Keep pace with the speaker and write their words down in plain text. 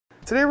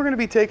Today we're going to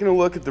be taking a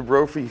look at the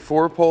Brophy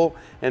 4-pole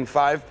and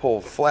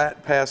 5-pole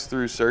flat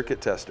pass-through circuit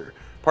tester.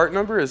 Part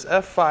number is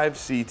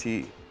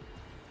F5CT.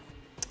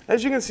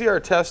 As you can see, our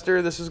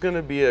tester, this is going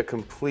to be a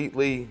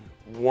completely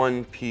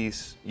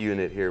one-piece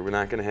unit here. We're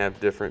not going to have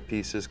different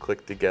pieces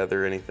click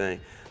together or anything.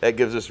 That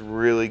gives us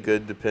really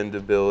good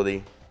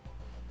dependability.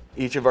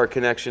 Each of our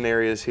connection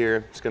areas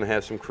here is going to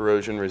have some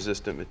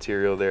corrosion-resistant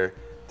material there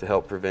to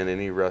help prevent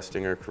any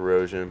rusting or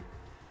corrosion.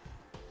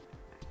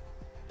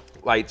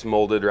 Lights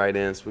molded right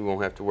in, so we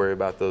won't have to worry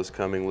about those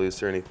coming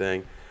loose or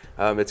anything.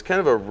 It's kind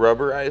of a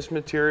rubberized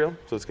material,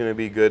 so it's going to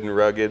be good and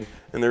rugged.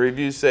 And the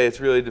reviews say it's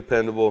really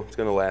dependable. It's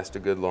going to last a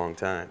good long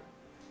time.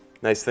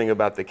 Nice thing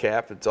about the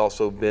cap, it's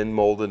also been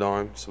molded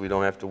on, so we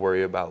don't have to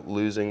worry about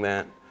losing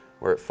that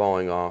or it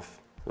falling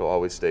off. It'll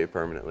always stay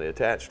permanently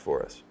attached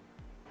for us.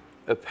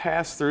 A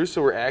pass-through,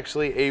 so we're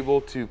actually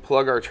able to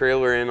plug our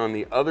trailer in on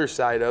the other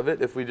side of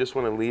it if we just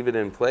want to leave it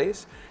in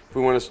place. If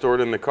we want to store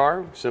it in the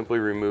car, simply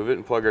remove it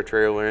and plug our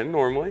trailer in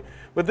normally.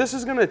 But this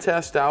is going to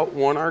test out,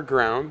 one, our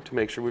ground to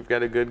make sure we've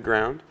got a good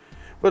ground,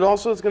 but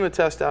also it's going to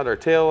test out our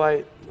tail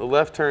light, the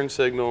left turn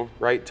signal,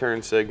 right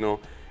turn signal,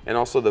 and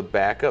also the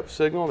backup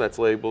signal that's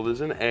labeled as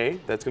an A.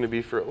 That's going to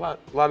be for a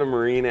lot of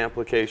marine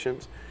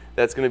applications.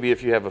 That's going to be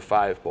if you have a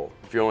 5-pole.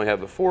 If you only have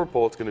the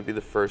 4-pole, it's going to be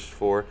the first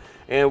 4.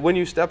 And when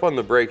you step on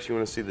the brakes, you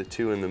want to see the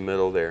 2 in the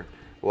middle there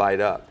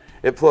light up.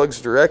 It plugs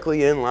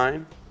directly in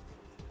line,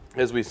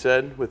 as we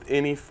said, with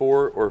any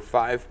 4 or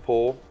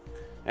 5-pole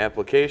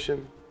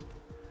application.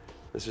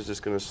 This is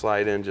just going to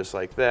slide in just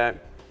like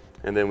that.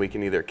 And then we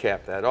can either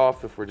cap that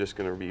off if we're just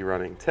going to be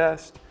running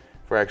test.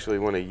 If we actually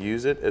want to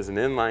use it as an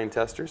inline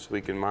tester so we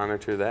can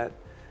monitor that,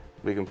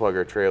 we can plug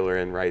our trailer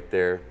in right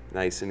there,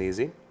 nice and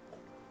easy.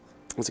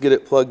 Let's get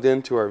it plugged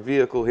into our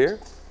vehicle here.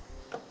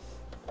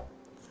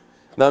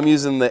 Now I'm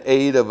using the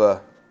aid of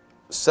a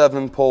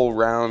 7-pole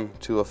round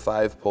to a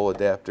 5-pole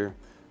adapter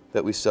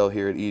that we sell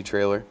here at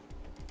eTrailer.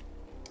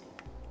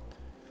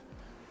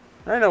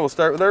 All right, now we'll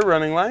start with our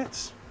running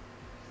lights.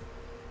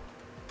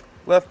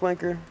 Left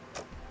blinker,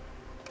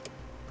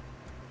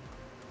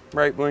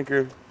 right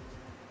blinker,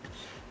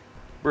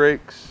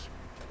 brakes,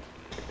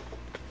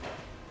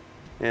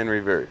 and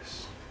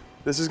reverse.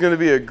 This is going to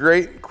be a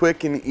great,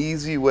 quick, and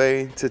easy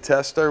way to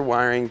test our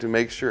wiring to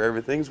make sure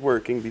everything's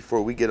working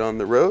before we get on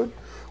the road,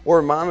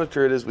 or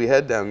monitor it as we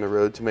head down the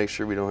road to make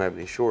sure we don't have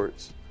any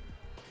shorts.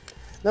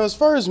 Now, as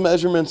far as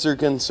measurements are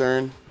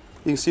concerned,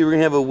 you can see we're going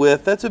to have a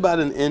width, that's about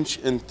 1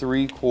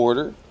 3/4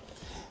 inches.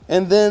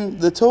 And then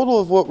the total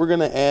of what we're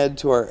going to add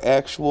to our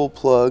actual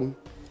plug,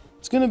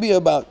 it's going to be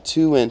about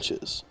 2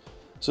 inches.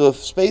 So if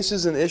space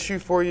is an issue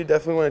for you,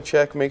 definitely want to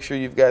check, make sure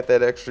you've got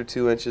that extra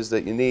 2 inches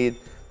that you need,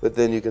 but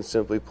then you can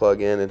simply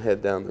plug in and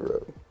head down the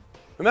road.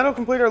 And that'll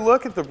complete our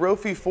look at the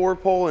Brophy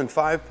 4-pole and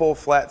 5-pole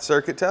flat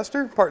circuit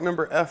tester, part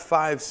number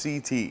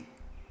F5CT.